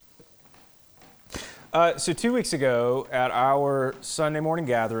So 2 weeks ago at our Sunday morning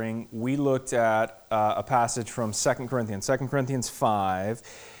gathering, we looked at a passage from 2 Corinthians 5.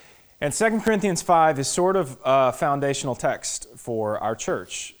 And 2 Corinthians 5 is sort of a foundational text for our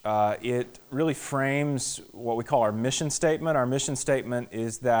church. It really frames what we call our mission statement. Our mission statement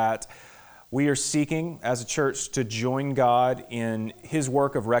is that we are seeking as a church to join God in His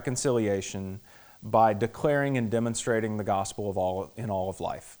work of reconciliation by declaring and demonstrating the gospel in all of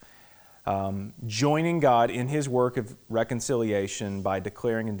life. Joining God in His work of reconciliation by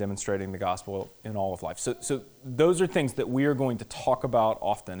declaring and demonstrating the gospel in all of life. So those are things that we are going to talk about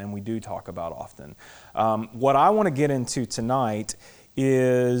often, and we do talk about often. What I want to get into tonight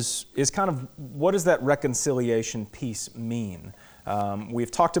is kind of what does that reconciliation piece mean?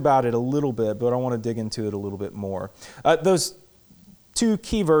 We've talked about it a little bit, but I want to dig into it a little bit more. Those two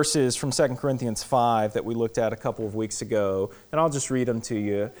key verses from 2 Corinthians 5 that we looked at a couple of weeks ago, and I'll just read them to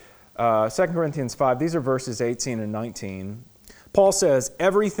you. 2 Corinthians 5, these are verses 18 and 19. Paul says,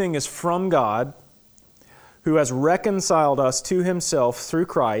 "Everything is from God, who has reconciled us to Himself through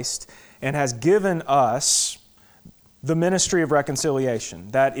Christ and has given us the ministry of reconciliation."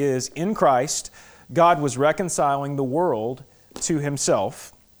 That is, in Christ, God was reconciling the world to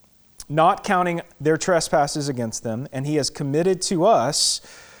Himself, not counting their trespasses against them, and He has committed to us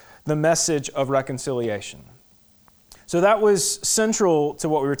the message of reconciliation. So that was central to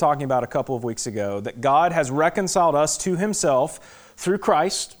what we were talking about a couple of weeks ago, that God has reconciled us to Himself through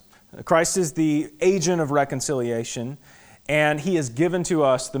Christ. Christ is the agent of reconciliation, and He has given to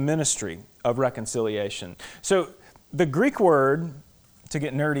us the ministry of reconciliation. So the Greek word, to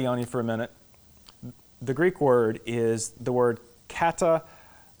get nerdy on you for a minute, the Greek word is the word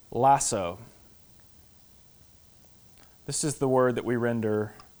katalasso. This is the word that we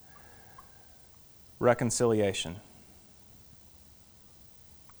render reconciliation.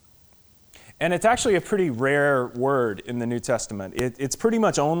 And it's actually a pretty rare word in the New Testament. It's pretty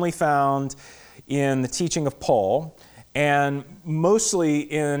much only found in the teaching of Paul and mostly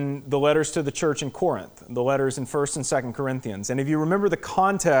in the letters to the church in Corinth, the letters in 1 and 2 Corinthians. And if you remember the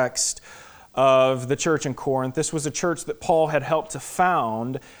context of the church in Corinth, this was a church that Paul had helped to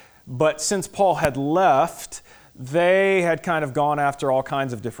found, but since Paul had left, they had kind of gone after all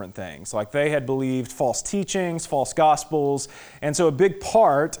kinds of different things. Like they had believed false teachings, false gospels, and so a big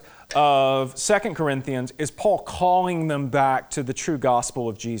part of 2 Corinthians is Paul calling them back to the true gospel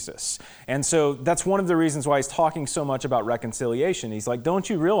of Jesus. And so that's one of the reasons why he's talking so much about reconciliation. He's like, don't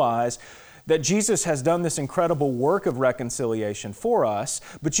you realize that Jesus has done this incredible work of reconciliation for us,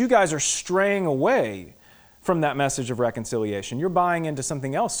 but you guys are straying away from that message of reconciliation. You're buying into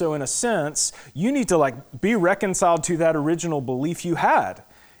something else. So in a sense, you need to be reconciled to that original belief you had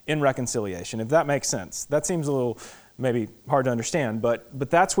in reconciliation, if that makes sense. That seems a little maybe hard to understand, but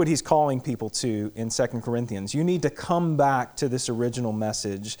that's what he's calling people to in 2 Corinthians. You need to come back to this original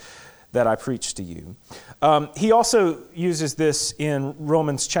message that I preached to you. He also uses this in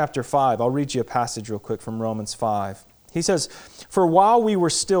Romans chapter 5. I'll read you a passage real quick from Romans 5. He says, "For while we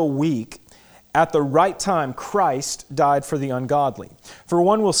were still weak, at the right time Christ died for the ungodly. For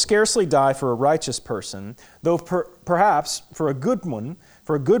one will scarcely die for a righteous person, though perhaps for a good one,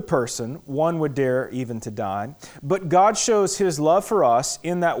 for a good person, one would dare even to die. But God shows His love for us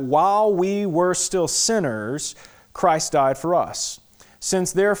in that while we were still sinners, Christ died for us.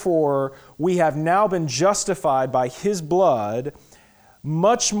 Since therefore we have now been justified by His blood,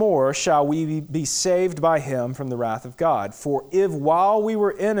 much more shall we be saved by Him from the wrath of God. For if while we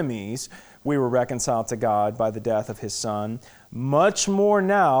were enemies, we were reconciled to God by the death of His Son, much more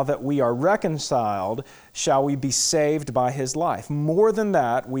now that we are reconciled, shall we be saved by His life. More than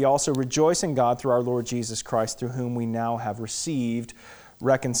that, we also rejoice in God through our Lord Jesus Christ, through whom we now have received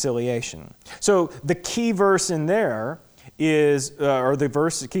reconciliation." So the key verse in there is,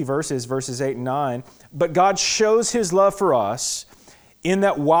 key verse is verses 8 and 9, but God shows His love for us in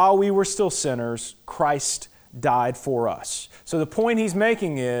that while we were still sinners, Christ died for us. So the point he's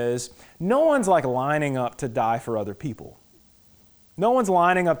making is, no one's lining up to die for other people. No one's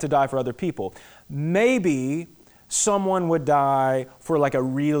lining up to die for other people. Maybe someone would die for a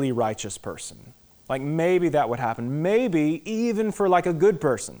really righteous person. Maybe that would happen. Maybe even for a good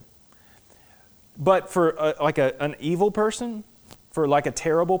person. But for an evil person, for a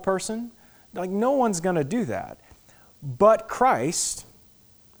terrible person, no one's going to do that. But Christ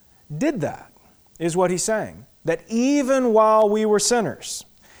did that, is what he's saying. That even while we were sinners,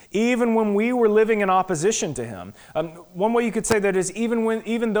 even when we were living in opposition to Him. One way you could say that is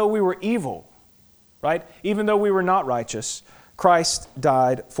even though we were evil, right? Even though we were not righteous, Christ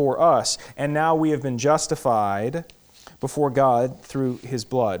died for us. And now we have been justified before God through His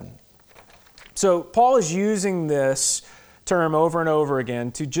blood. So Paul is using this term over and over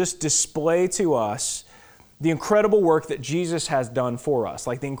again to just display to us the incredible work that Jesus has done for us,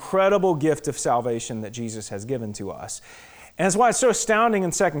 like the incredible gift of salvation that Jesus has given to us. And that's why it's so astounding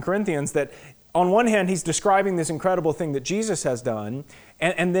in 2 Corinthians that on one hand, he's describing this incredible thing that Jesus has done,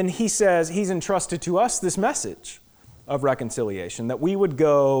 and then he says he's entrusted to us this message of reconciliation, that we would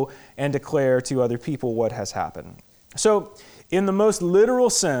go and declare to other people what has happened. So in the most literal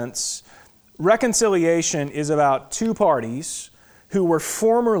sense, reconciliation is about two parties who were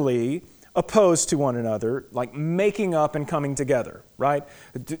formerly opposed to one another, like making up and coming together, right?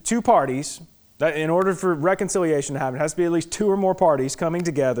 Two parties, that in order for reconciliation to happen, it has to be at least two or more parties coming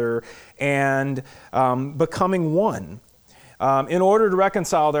together and becoming one. In order to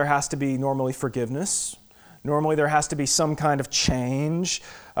reconcile, there has to be normally forgiveness. Normally there has to be some kind of change.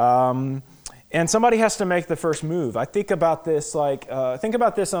 And somebody has to make the first move. I think about this on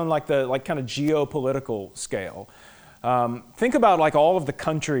the kind of geopolitical scale. Think about like all of the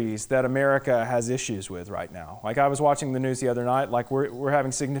countries that America has issues with right now. Like I was watching the news the other night, like we're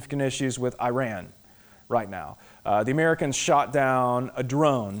having significant issues with Iran right now. The Americans shot down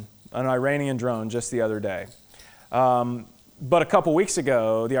an Iranian drone just the other day. But a couple weeks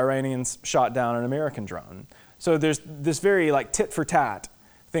ago, the Iranians shot down an American drone. So there's this very like tit for tat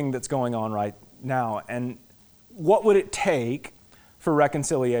thing that's going on right now. And what would it take for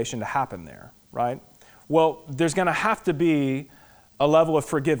reconciliation to happen there, right? Well, there's going to have to be a level of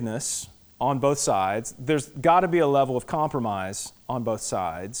forgiveness on both sides. There's got to be a level of compromise on both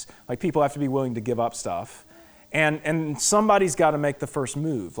sides. Like people have to be willing to give up stuff. And somebody's got to make the first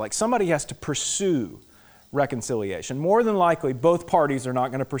move. Like somebody has to pursue reconciliation. More than likely, both parties are not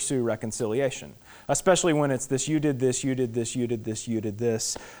going to pursue reconciliation, especially when it's this, you did this, you did this, you did this, you did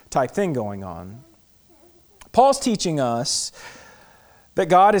this type thing going on. Paul's teaching us that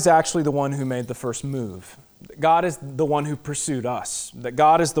God is actually the one who made the first move. That God is the one who pursued us. That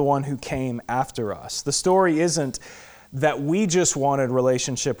God is the one who came after us. The story isn't that we just wanted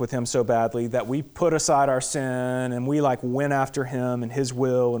relationship with Him so badly that we put aside our sin and we like went after Him and His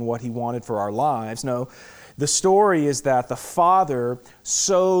will and what He wanted for our lives. No, the story is that the Father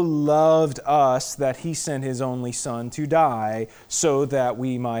so loved us that He sent His only Son to die so that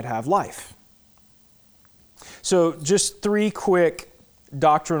we might have life. So just three quick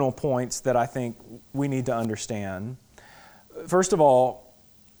doctrinal points that I think we need to understand. First of all,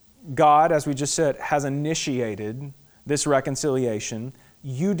 God, as we just said, has initiated this reconciliation.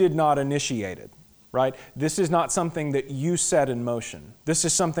 You did not initiate it, right? This is not something that you set in motion. This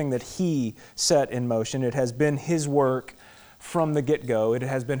is something that He set in motion. It has been His work from the get-go. It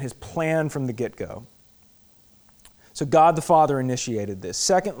has been His plan from the get-go. So God the Father initiated this.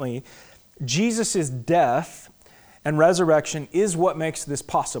 Secondly, Jesus' death and resurrection is what makes this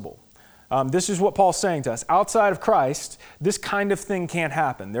possible. This is what Paul's saying to us. Outside of Christ, this kind of thing can't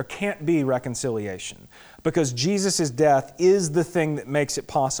happen. There can't be reconciliation because Jesus' death is the thing that makes it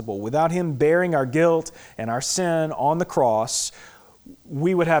possible. Without Him bearing our guilt and our sin on the cross,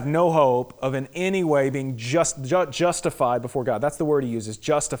 we would have no hope of in any way being justified before God. That's the word he uses,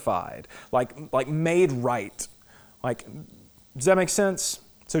 justified, like made right. Like, does that make sense?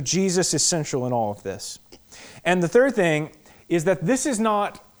 So Jesus is central in all of this. And the third thing is that this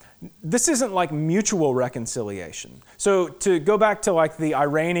isn't like mutual reconciliation. So to go back to like the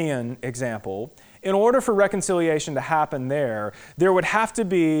Iranian example, in order for reconciliation to happen there would have to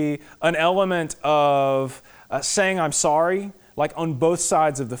be an element of saying I'm sorry, like on both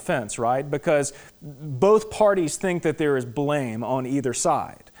sides of the fence, right? Because both parties think that there is blame on either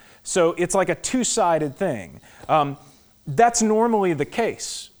side. So it's like a two-sided thing. That's normally the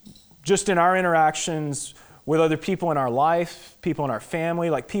case, just in our interactions with other people in our life, people in our family,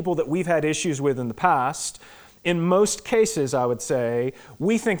 like people that we've had issues with in the past. In most cases, I would say,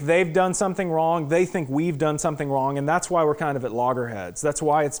 we think they've done something wrong, they think we've done something wrong, and that's why we're kind of at loggerheads. That's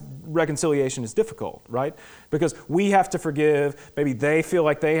why reconciliation is difficult, right? Because we have to forgive, maybe they feel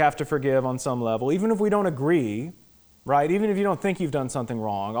like they have to forgive on some level, even if we don't agree, right? Even if you don't think you've done something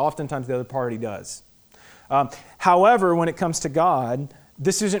wrong, oftentimes the other party does. However, when it comes to God,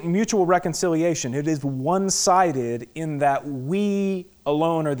 this isn't mutual reconciliation. It is one-sided in that we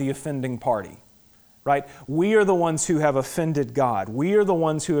alone are the offending party, right? We are the ones who have offended God. We are the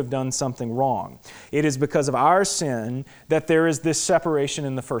ones who have done something wrong. It is because of our sin that there is this separation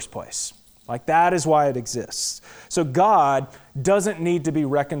in the first place. Like that is why it exists. So God doesn't need to be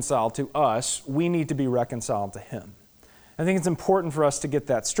reconciled to us. We need to be reconciled to Him. I think it's important for us to get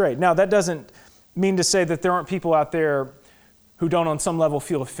that straight. Now, that doesn't mean to say that there aren't people out there who don't on some level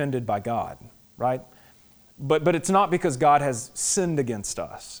feel offended by God, right? But it's not because God has sinned against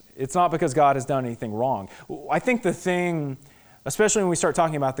us. It's not because God has done anything wrong. I think the thing, especially when we start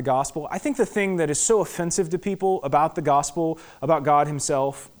talking about the gospel, I think the thing that is so offensive to people about the gospel, about God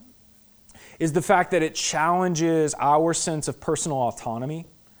himself, is the fact that it challenges our sense of personal autonomy.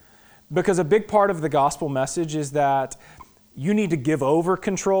 Because a big part of the gospel message is that you need to give over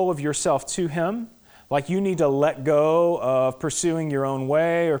control of yourself to him. Like you need to let go of pursuing your own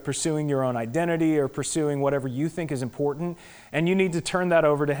way or pursuing your own identity or pursuing whatever you think is important, and you need to turn that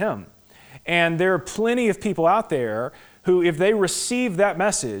over to him. And there are plenty of people out there who, if they receive that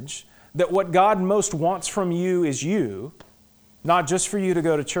message, that what God most wants from you is you, not just for you to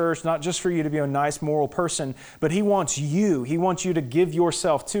go to church, not just for you to be a nice moral person, but he wants you. He wants you to give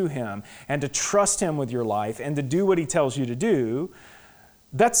yourself to him and to trust him with your life and to do what he tells you to do.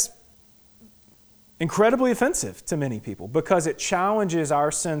 That's incredibly offensive to many people because it challenges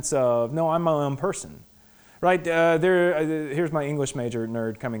our sense of, no, I'm my own person, right? Here's my English major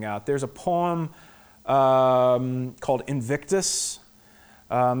nerd coming out. There's a poem called Invictus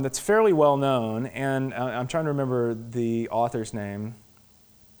that's fairly well known, and I'm trying to remember the author's name,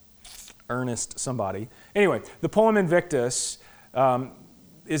 Ernest somebody. Anyway, the poem Invictus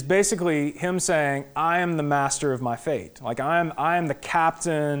is basically him saying, I am the master of my fate. Like I am the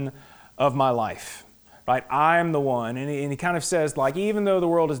captain of my life. Right? I'm the one. And he kind of says, like, even though the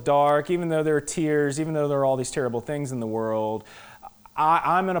world is dark, even though there are tears, even though there are all these terrible things in the world,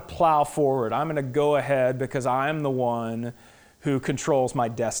 I'm going to plow forward. I'm going to go ahead because I'm the one who controls my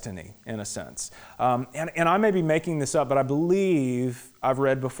destiny, in a sense. And I may be making this up, but I believe I've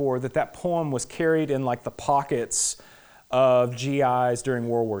read before that poem was carried in, like, the pockets of GIs during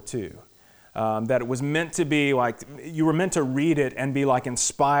World War II. That it was meant to be like, you were meant to read it and be like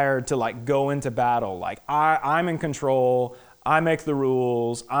inspired to like go into battle. Like I'm in control, I make the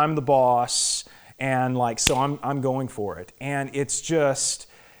rules, I'm the boss, and like, so I'm going for it. And it's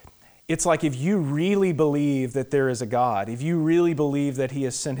like if you really believe that there is a God, if you really believe that he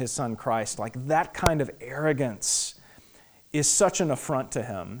has sent his son Christ, like that kind of arrogance is such an affront to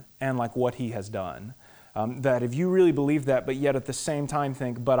him and like what he has done. That if you really believe that, but yet at the same time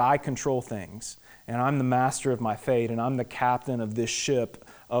think, but I control things, and I'm the master of my fate, and I'm the captain of this ship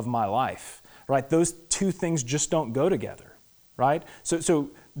of my life, right? Those two things just don't go together, right? So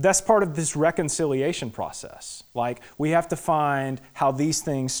that's part of this reconciliation process. Like, we have to find how these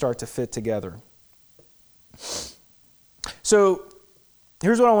things start to fit together. So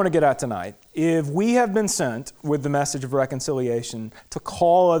here's what I want to get at tonight. If we have been sent with the message of reconciliation to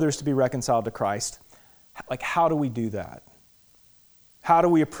call others to be reconciled to Christ, like, how do we do that? How do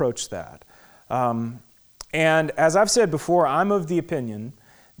we approach that? And as I've said before, I'm of the opinion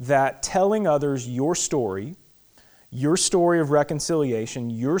that telling others your story of reconciliation,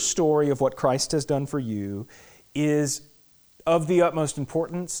 your story of what Christ has done for you, is of the utmost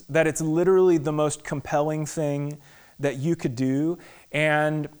importance, that it's literally the most compelling thing that you could do.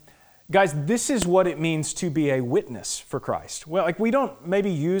 And guys, this is what it means to be a witness for Christ. Well, like, we don't maybe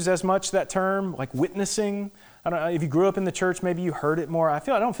use as much that term, like witnessing. I don't know, if you grew up in the church, maybe you heard it more. I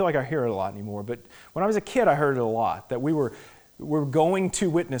don't feel like I hear it a lot anymore, but when I was a kid, I heard it a lot, that we're going to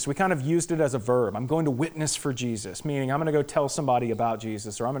witness. We kind of used it as a verb. I'm going to witness for Jesus, meaning I'm going to go tell somebody about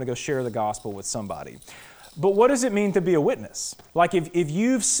Jesus, or I'm going to go share the gospel with somebody. But what does it mean to be a witness? Like, if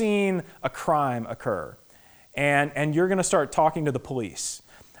you've seen a crime occur, and you're going to start talking to the police,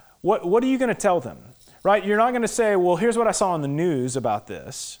 what are you going to tell them, right? You're not going to say, well, here's what I saw on the news about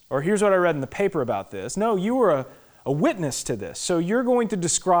this, or here's what I read in the paper about this. No, you were a witness to this. So you're going to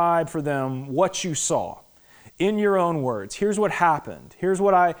describe for them what you saw in your own words. Here's what happened. Here's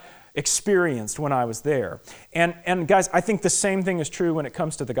what I experienced when I was there. And guys, I think the same thing is true when it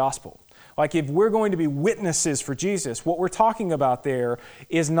comes to the gospel. Like, if we're going to be witnesses for Jesus, what we're talking about there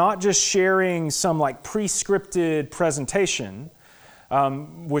is not just sharing some like pre-scripted presentation,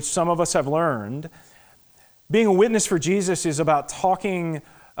 which some of us have learned. Being a witness for Jesus is about talking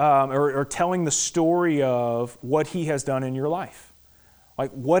or telling the story of what he has done in your life.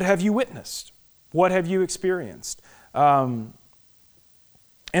 Like, what have you witnessed? What have you experienced? And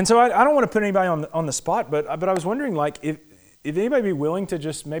so I don't want to put anybody on the spot, but I was wondering, like, if anybody be willing to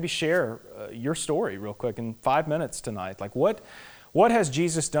just maybe share your story real quick in 5 minutes tonight. Like, what has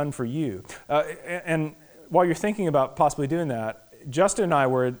Jesus done for you? And while you're thinking about possibly doing that, Justin and I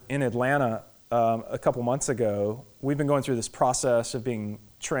were in Atlanta a couple months ago. We've been going through this process of being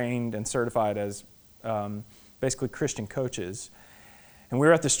trained and certified as basically Christian coaches. And we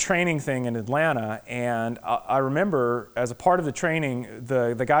were at this training thing in Atlanta, and I remember as a part of the training,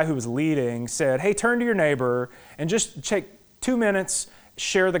 the guy who was leading said, hey, turn to your neighbor and just take 2 minutes,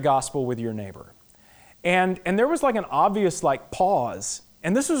 share the gospel with your neighbor. And there was like an obvious like pause.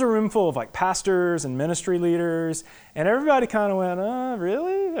 And this was a room full of like pastors and ministry leaders, and everybody kind of went, "Oh,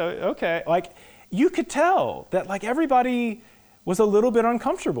 really? Okay." Like you could tell that like everybody was a little bit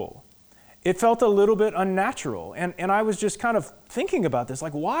uncomfortable. It felt a little bit unnatural. And I was just kind of thinking about this,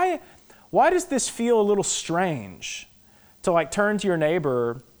 like why does this feel a little strange to like turn to your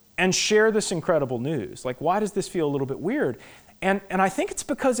neighbor and share this incredible news? Like why does this feel a little bit weird? And I think it's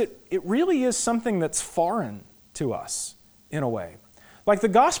because it really is something that's foreign to us in a way. Like the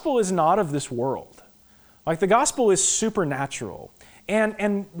gospel is not of this world. Like the gospel is supernatural.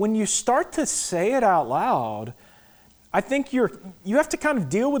 And when you start to say it out loud, I think you have to kind of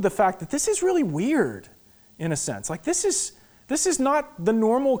deal with the fact that this is really weird in a sense. Like this is not the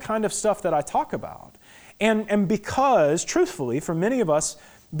normal kind of stuff that I talk about. And because, truthfully, for many of us,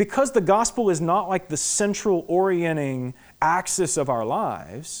 because the gospel is not like the central orienting axis of our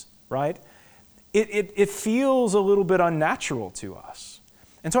lives, right? It feels a little bit unnatural to us.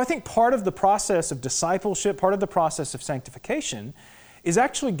 And so I think part of the process of discipleship, part of the process of sanctification, is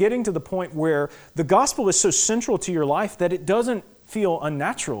actually getting to the point where the gospel is so central to your life that it doesn't feel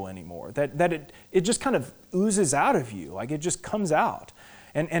unnatural anymore, that it just kind of oozes out of you, like it just comes out.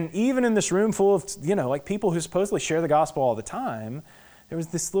 And even in this room full of, like people who supposedly share the gospel all the time, there was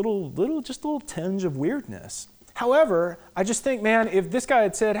this little tinge of weirdness. However, I just think, man, if this guy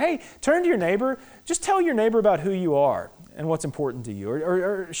had said, hey, turn to your neighbor, just tell your neighbor about who you are and what's important to you,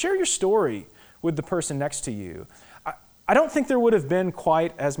 or share your story with the person next to you, I don't think there would have been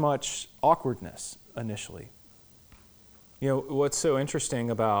quite as much awkwardness initially. What's so interesting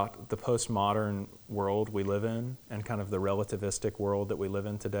about the postmodern world we live in and kind of the relativistic world that we live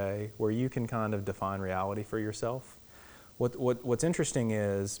in today, where you can kind of define reality for yourself, what's interesting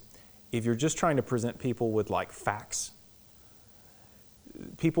is if you're just trying to present people with like facts,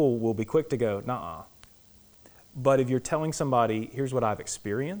 people will be quick to go, nuh-uh. But if you're telling somebody, here's what I've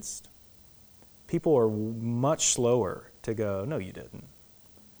experienced, people are much slower to go, no, you didn't,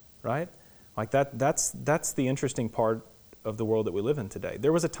 right? Like that's the interesting part of the world that we live in today.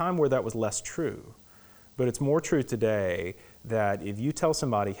 There was a time where that was less true, but it's more true today that if you tell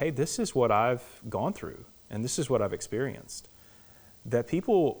somebody, hey, this is what I've gone through and this is what I've experienced, that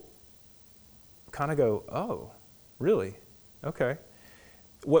people kind of go, oh, really? Okay.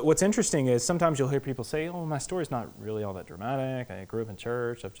 What's interesting is sometimes you'll hear people say, oh, my story's not really all that dramatic. I grew up in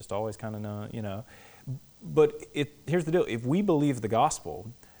church. I've just always kind of known, But here's the deal. If we believe the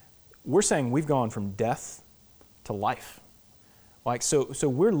gospel, we're saying we've gone from death to life. Like, so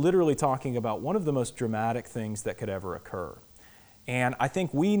we're literally talking about one of the most dramatic things that could ever occur. And I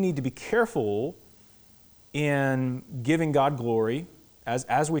think we need to be careful in giving God glory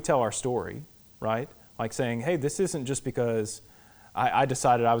as we tell our story, right? Like saying, hey, this isn't just because I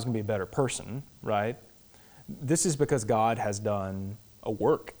decided I was going to be a better person, right? This is because God has done a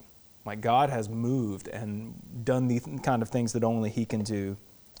work. Like God has moved and done the kind of things that only He can do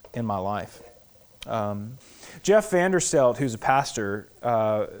in my life. Jeff Vanderstelt, who's a pastor,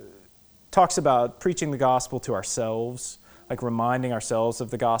 talks about preaching the gospel to ourselves, like reminding ourselves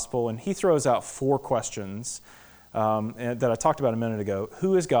of the gospel, and he throws out 4 questions that I talked about a minute ago.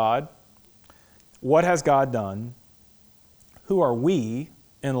 Who is God? What has God done? Who are we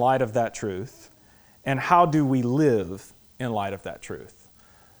in light of that truth? And how do we live in light of that truth?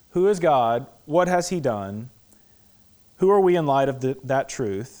 Who is God? What has He done? Who are we in light of that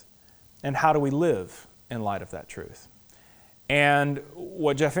truth? And how do we live in light of that truth? And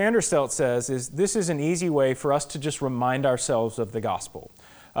what Jeff Vanderstelt says is this is an easy way for us to just remind ourselves of the gospel,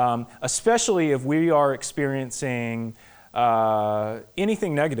 especially if we are experiencing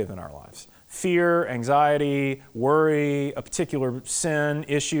anything negative in our lives. Fear, anxiety, worry, a particular sin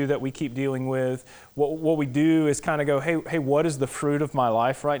issue that we keep dealing with. What we do is kind of go, hey, what is the fruit of my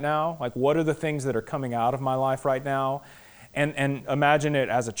life right now? Like, what are the things that are coming out of my life right now? And imagine it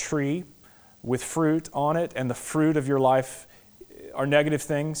as a tree with fruit on it, and the fruit of your life are negative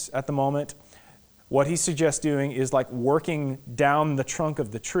things at the moment. What he suggests doing is like working down the trunk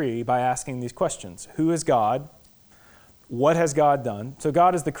of the tree by asking these questions. Who is God? What has God done? So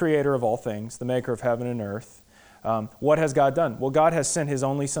God is the creator of all things, the maker of heaven and earth. What has God done? Well, God has sent His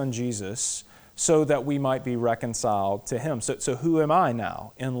only Son, Jesus, so that we might be reconciled to Him. So who am I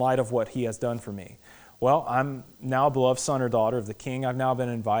now in light of what He has done for me? Well, I'm now a beloved son or daughter of the King. I've now been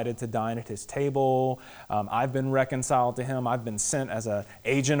invited to dine at His table. I've been reconciled to Him. I've been sent as an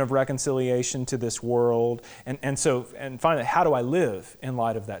agent of reconciliation to this world. And finally, how do I live in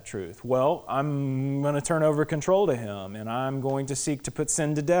light of that truth? Well, I'm going to turn over control to Him, and I'm going to seek to put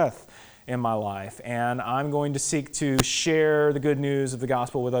sin to death in my life, and I'm going to seek to share the good news of the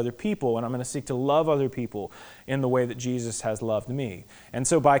gospel with other people, and I'm going to seek to love other people in the way that Jesus has loved me. And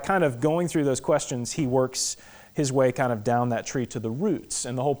so by kind of going through those questions, he works his way kind of down that tree to the roots.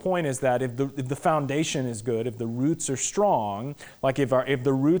 And the whole point is that if the foundation is good, if the roots are strong, like if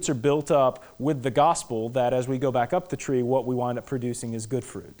the roots are built up with the gospel, that as we go back up the tree, what we wind up producing is good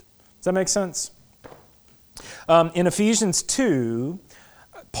fruit. Does that make sense? In Ephesians 2,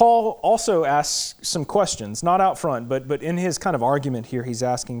 Paul also asks some questions, not out front, but in his kind of argument here, he's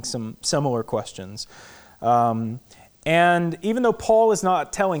asking some similar questions. And even though Paul is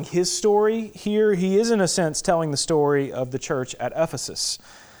not telling his story here, he is in a sense telling the story of the church at Ephesus.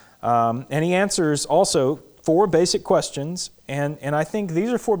 And he answers also 4 basic questions, and I think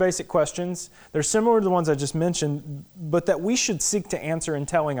these are 4 basic questions. They're similar to the ones I just mentioned, but that we should seek to answer in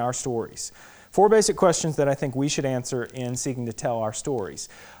telling our stories. 4 basic questions that I think we should answer in seeking to tell our stories.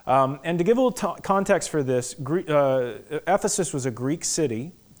 And to give a little context for this, Ephesus was a Greek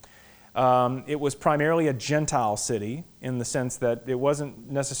city. It was primarily a Gentile city in the sense that it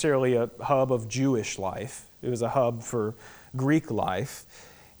wasn't necessarily a hub of Jewish life. It was a hub for Greek life.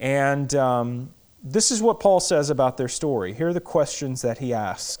 And this is what Paul says about their story. Here are the questions that he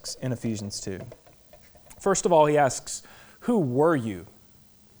asks in Ephesians 2. First of all, he asks, who were you?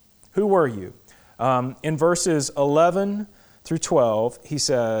 Who were you? In verses 11 through 12, he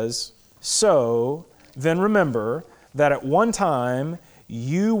says, so then remember that at one time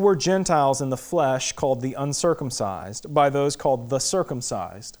you were Gentiles in the flesh called the uncircumcised, by those called the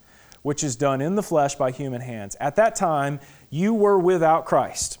circumcised, which is done in the flesh by human hands. At that time you were without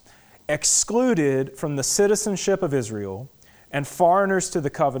Christ, excluded from the citizenship of Israel, and foreigners to the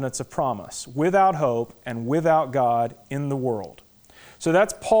covenants of promise, without hope and without God in the world. So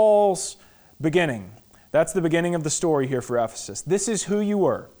that's Paul's beginning. That's the beginning of the story here for Ephesus. This is who you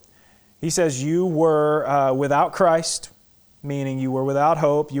were. He says you were without Christ, meaning you were without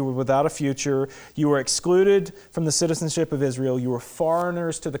hope, you were without a future, you were excluded from the citizenship of Israel, you were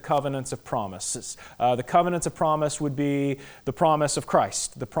foreigners to the covenants of promises. The covenants of promise would be the promise of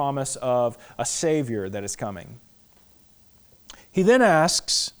Christ, the promise of a Savior that is coming. He then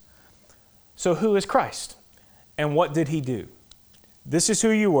asks, so who is Christ? And what did He do? This is who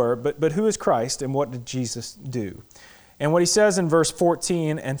you were, but who is Christ and what did Jesus do? And what he says in verse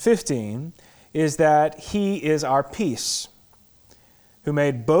 14 and 15 is that He is our peace, who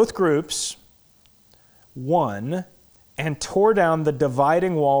made both groups one and tore down the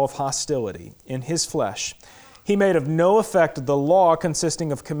dividing wall of hostility in His flesh. He made of no effect the law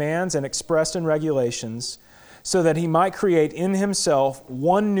consisting of commands and expressed in regulations, so that He might create in Himself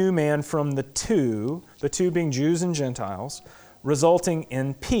one new man from the two being Jews and Gentiles, resulting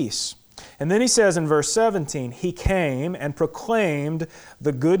in peace. And then he says in verse 17, He came and proclaimed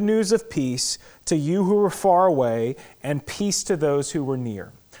the good news of peace to you who were far away, and peace to those who were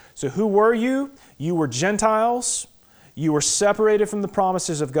near. So who were you? You were Gentiles. You were separated from the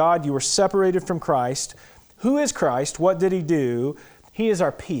promises of God. You were separated from Christ. Who is Christ? What did He do? He is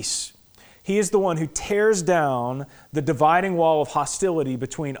our peace. He is the one who tears down the dividing wall of hostility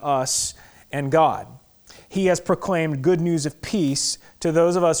between us and God. He has proclaimed good news of peace to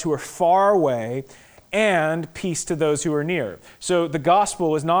those of us who are far away and peace to those who are near. So the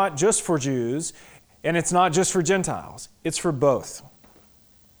gospel is not just for Jews and it's not just for Gentiles. It's for both.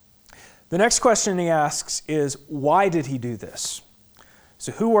 The next question he asks is, why did He do this?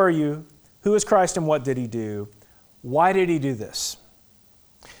 So who are you? Who is Christ and what did He do? Why did He do this?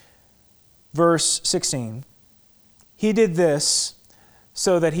 Verse 16, He did this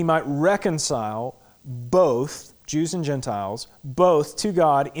so that He might reconcile both, Jews and Gentiles, both to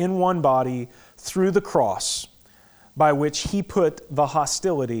God in one body through the cross, by which He put the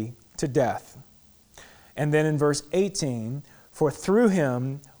hostility to death. And then in verse 18, for through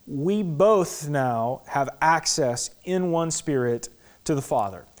Him we both now have access in one Spirit to the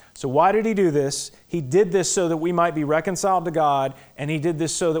Father. So why did He do this? He did this so that we might be reconciled to God, and He did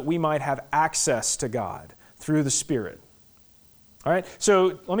this so that we might have access to God through the Spirit. All right,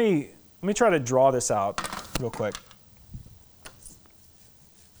 so let me try to draw this out real quick.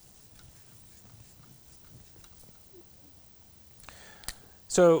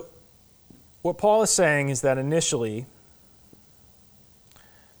 So what Paul is saying is that initially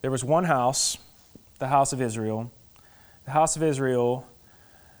there was one house, the house of Israel. The house of Israel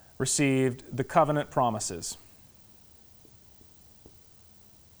received the covenant promises.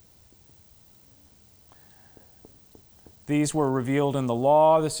 These were revealed in the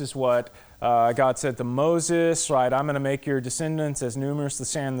law. This is what God said to Moses, right, I'm going to make your descendants as numerous as the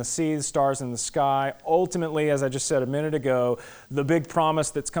sand in the sea, the stars in the sky. Ultimately, as I just said a minute ago, the big promise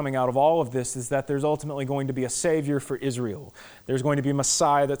that's coming out of all of this is that there's ultimately going to be a Savior for Israel. There's going to be a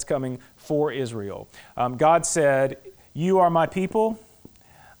Messiah that's coming for Israel. God said, you are my people.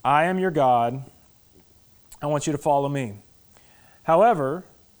 I am your God. I want you to follow me. However,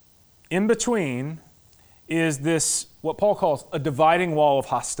 in between is this, what Paul calls a dividing wall of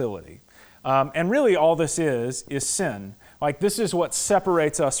hostility. And really all this is sin. Like, this is what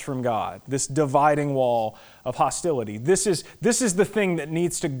separates us from God, this dividing wall of hostility. This is the thing that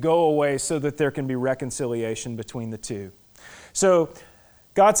needs to go away so that there can be reconciliation between the two. So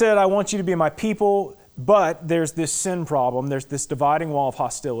God said, I want you to be my people, but there's this sin problem. There's this dividing wall of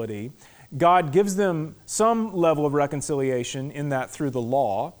hostility. God gives them some level of reconciliation in that through the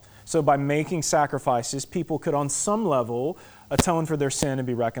law. So by making sacrifices, people could on some level atone for their sin and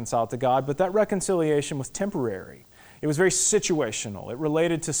be reconciled to God. But that reconciliation was temporary. It was very situational. It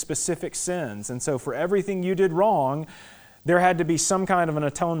related to specific sins. And so for everything you did wrong, there had to be some kind of an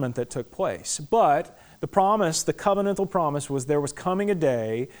atonement that took place. But the promise, the covenantal promise, was there was coming a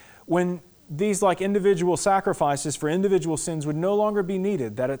day when these like individual sacrifices for individual sins would no longer be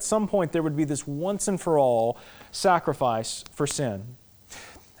needed, that at some point there would be this once and for all sacrifice for sin.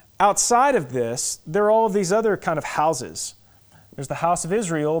 Outside of this, there are all of these other kind of houses. There's the house of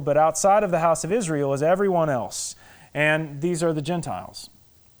Israel, but outside of the house of Israel is everyone else. And these are the Gentiles.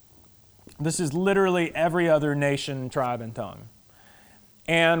 This is literally every other nation, tribe, and tongue.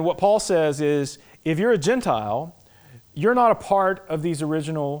 And what Paul says is, if you're a Gentile, you're not a part of these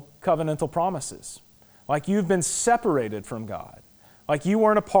original covenantal promises. Like, you've been separated from God. Like, you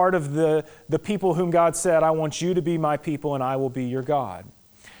weren't a part of the people whom God said, I want you to be my people and I will be your God.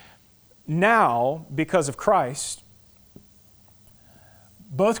 Now, because of Christ,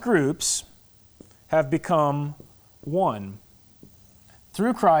 both groups have become one.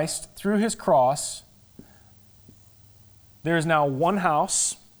 Through Christ, through His cross, there is now one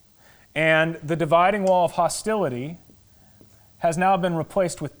house, and the dividing wall of hostility has now been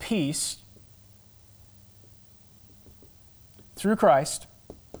replaced with peace through Christ.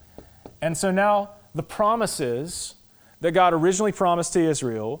 And so now the promises that God originally promised to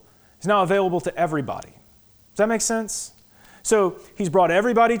Israel is now available to everybody. Does that make sense? So He's brought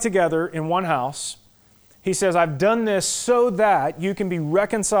everybody together in one house. He says, I've done this so that you can be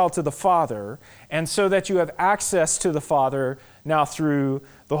reconciled to the Father and so that you have access to the Father now through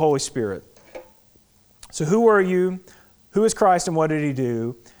the Holy Spirit. So who are you? Who is Christ and what did He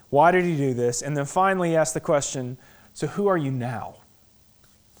do? Why did He do this? And then finally He asks the question, so who are you now?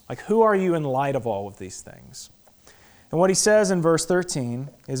 Like, who are you in light of all of these things? And what he says in verse 13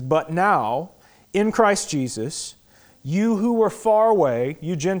 is, but now, in Christ Jesus, you who were far away,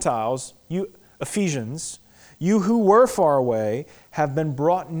 you Gentiles, you Ephesians, you who were far away have been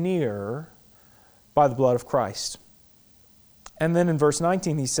brought near by the blood of Christ. And then in verse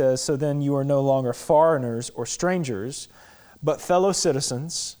 19 he says, so then you are no longer foreigners or strangers, but fellow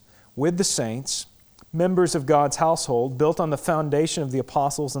citizens with the saints, members of God's household, built on the foundation of the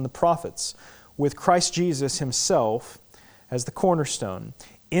apostles and the prophets, with Christ Jesus Himself as the cornerstone.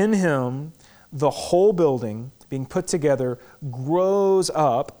 In Him, the whole building, being put together, grows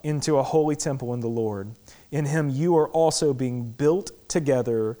up into a holy temple in the Lord. In Him, you are also being built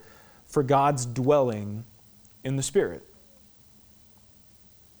together for God's dwelling in the Spirit.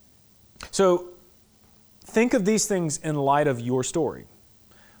 So, think of these things in light of your story.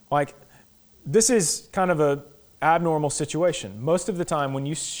 Like, this is kind of an abnormal situation. Most of the time, when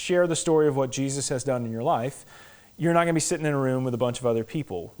you share the story of what Jesus has done in your life, you're not going to be sitting in a room with a bunch of other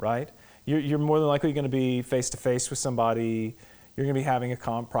people, right? You're more than likely going to be face-to-face with somebody. You're going to be having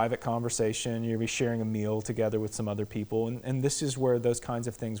a private conversation. You're going to be sharing a meal together with some other people. And this is where those kinds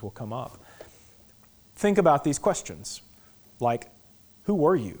of things will come up. Think about these questions. Like, who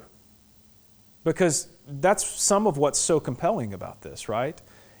were you? Because that's some of what's so compelling about this, right?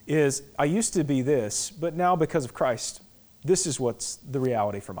 Is I used to be this, but now because of Christ, this is what's the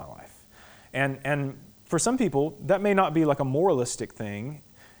reality for my life. And for some people, that may not be like a moralistic thing.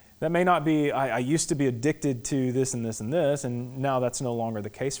 That may not be, I used to be addicted to this and this and this, and now that's no longer the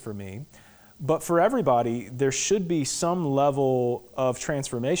case for me. But for everybody, there should be some level of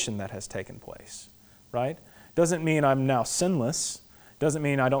transformation that has taken place, right? Doesn't mean I'm now sinless. Doesn't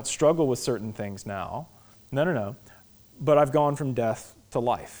mean I don't struggle with certain things now. No. But I've gone from death to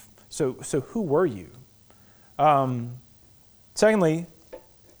life. So who were you? Secondly,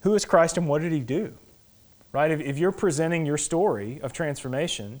 who is Christ and what did He do? Right? If you're presenting your story of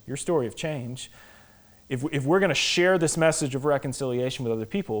transformation, your story of change, if we're going to share this message of reconciliation with other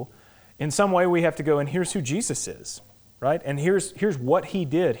people, in some way we have to go, and here's who Jesus is, right? And here's what he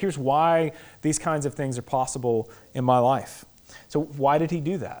did. Here's why these kinds of things are possible in my life. So why did he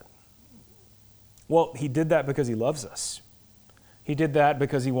do that? Well, he did that because he loves us. He did that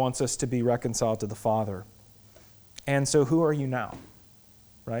because he wants us to be reconciled to the Father. And so who are you now,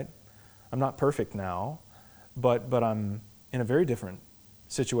 right? I'm not perfect now, but I'm in a very different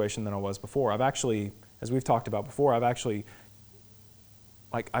situation than I was before. I've actually, as we've talked about before, I've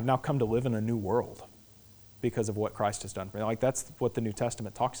now come to live in a new world because of what Christ has done for me. Like, that's what the New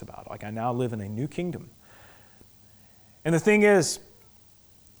Testament talks about. Like, I now live in a new kingdom. And the thing is,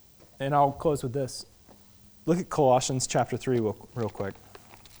 and I'll close with this. Look at Colossians chapter 3 real quick.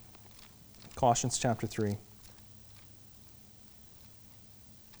 Colossians chapter 3.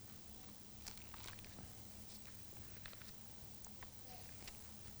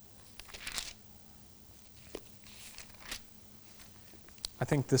 I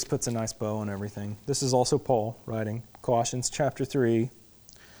think this puts a nice bow on everything. This is also Paul writing. Colossians chapter 3.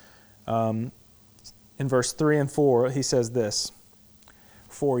 In verse 3 and 4, he says this,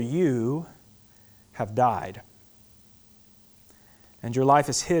 "For you have died, and your life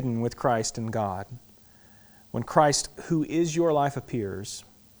is hidden with Christ in God. When Christ, who is your life, appears,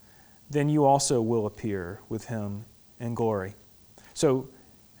 then you also will appear with him in glory." So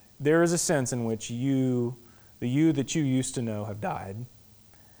there is a sense in which the you that you used to know have died,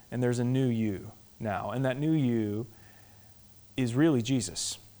 and there's a new you now. And that new you is really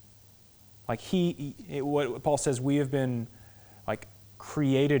Jesus. Like what Paul says, we have been like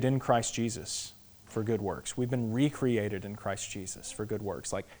created in Christ Jesus for good works. We've been recreated in Christ Jesus for good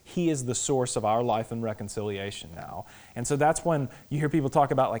works. Like, he is the source of our life and reconciliation now. And so that's when you hear people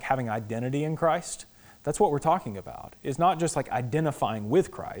talk about like having identity in Christ. That's what we're talking about. It's not just like identifying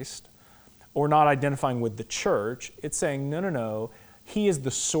with Christ or not identifying with the church. It's saying, no, he is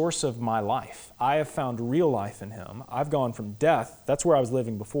the source of my life. I have found real life in him. I've gone from death. That's where I was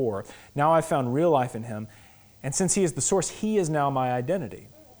living before. Now I've found real life in him. And since he is the source, he is now my identity.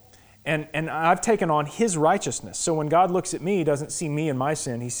 And I've taken on his righteousness. So when God looks at me, he doesn't see me and my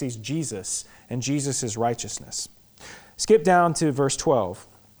sin. He sees Jesus and Jesus' righteousness. Skip down to verse 12.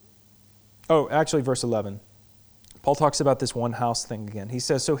 Oh, actually verse 11. Paul talks about this one house thing again. He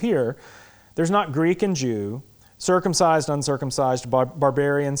says, "So here, there's not Greek and Jew, circumcised, uncircumcised,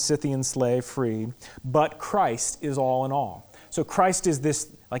 barbarian, Scythian, slave, free, but Christ is all in all." So Christ is this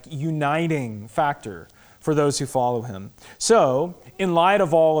like uniting factor for those who follow him. So, in light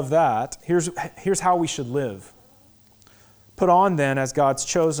of all of that, here's how we should live. "Put on then, as God's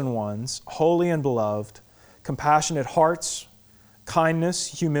chosen ones, holy and beloved, compassionate hearts,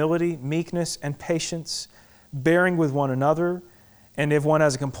 kindness, humility, meekness, and patience, bearing with one another, and if one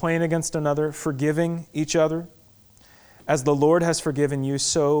has a complaint against another, forgiving each other. As the Lord has forgiven you,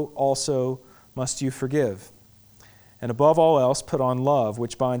 so also must you forgive. And above all else, put on love,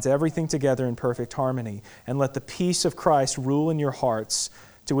 which binds everything together in perfect harmony. And let the peace of Christ rule in your hearts,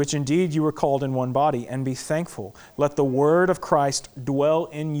 to which indeed you were called in one body, and be thankful. Let the word of Christ dwell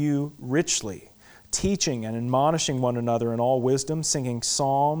in you richly, teaching and admonishing one another in all wisdom, singing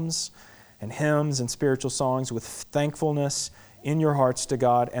psalms and hymns and spiritual songs with thankfulness in your hearts to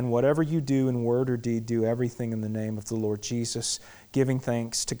God. And whatever you do in word or deed, do everything in the name of the Lord Jesus, giving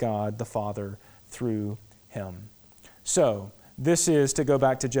thanks to God the Father through him." So, this is, to go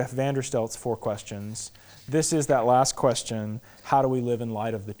back to Jeff Vanderstelt's 4 questions, this is that last question: how do we live in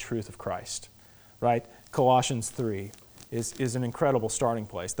light of the truth of Christ? Right? Colossians 3 is an incredible starting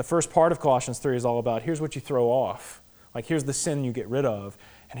place. The first part of Colossians 3 is all about, here's what you throw off. Like, here's the sin you get rid of,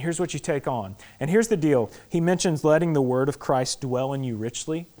 and here's what you take on. And here's the deal. He mentions letting the word of Christ dwell in you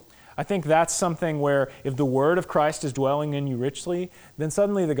richly. I think that's something where if the word of Christ is dwelling in you richly, then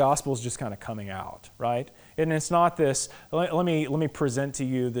suddenly the gospel is just kind of coming out, right? And it's not this, let me present to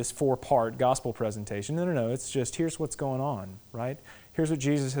you this 4-part gospel presentation. No. It's just, here's what's going on, right? Here's what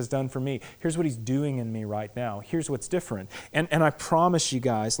Jesus has done for me. Here's what he's doing in me right now. Here's what's different. And I promise you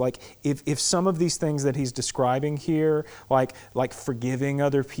guys, like, if some of these things that he's describing here, like forgiving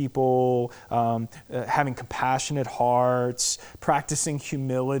other people, having compassionate hearts, practicing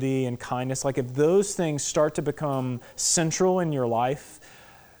humility and kindness, like if those things start to become central in your life,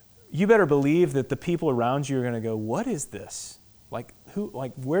 you better believe that the people around you are going to go, what is this?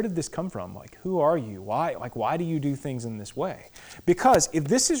 Where did this come from? Like, who are you? Why do you do things in this way? Because if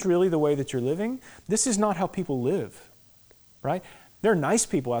this is really the way that you're living, this is not how people live, right? There are nice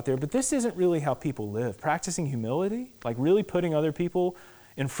people out there, but this isn't really how people live. Practicing humility, like really putting other people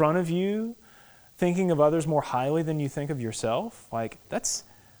in front of you, thinking of others more highly than you think of yourself, like that's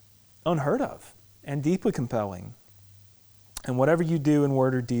unheard of and deeply compelling. And whatever you do in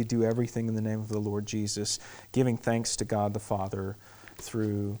word or deed, do everything in the name of the Lord Jesus, giving thanks to God the Father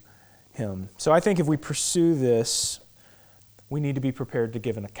through him. So I think if we pursue this, we need to be prepared to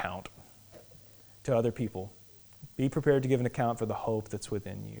give an account to other people. Be prepared to give an account for the hope that's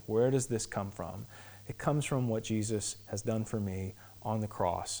within you. Where does this come from? It comes from what Jesus has done for me on the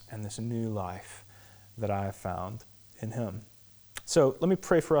cross and this new life that I have found in him. So let me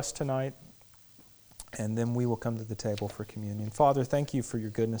pray for us tonight, and then we will come to the table for communion. Father, thank you for your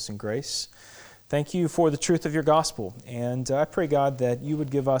goodness and grace. Thank you for the truth of your gospel. And I pray, God, that you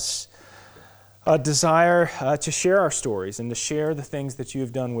would give us a desire to share our stories and to share the things that you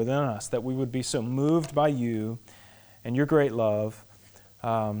have done within us, that we would be so moved by you and your great love,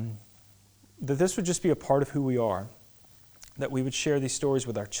 that this would just be a part of who we are, that we would share these stories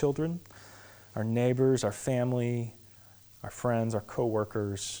with our children, our neighbors, our family, our friends, our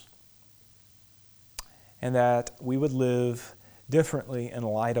coworkers, and that we would live differently in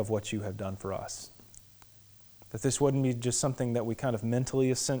light of what you have done for us. That this wouldn't be just something that we kind of mentally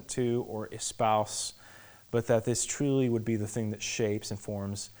assent to or espouse, but that this truly would be the thing that shapes and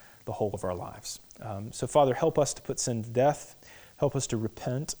forms the whole of our lives. So, Father, help us to put sin to death. Help us to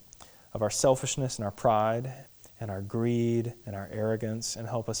repent of our selfishness and our pride and our greed and our arrogance, and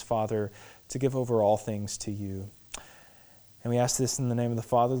help us, Father, to give over all things to you. And we ask this in the name of the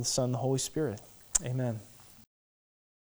Father, the Son, and the Holy Spirit. Amen.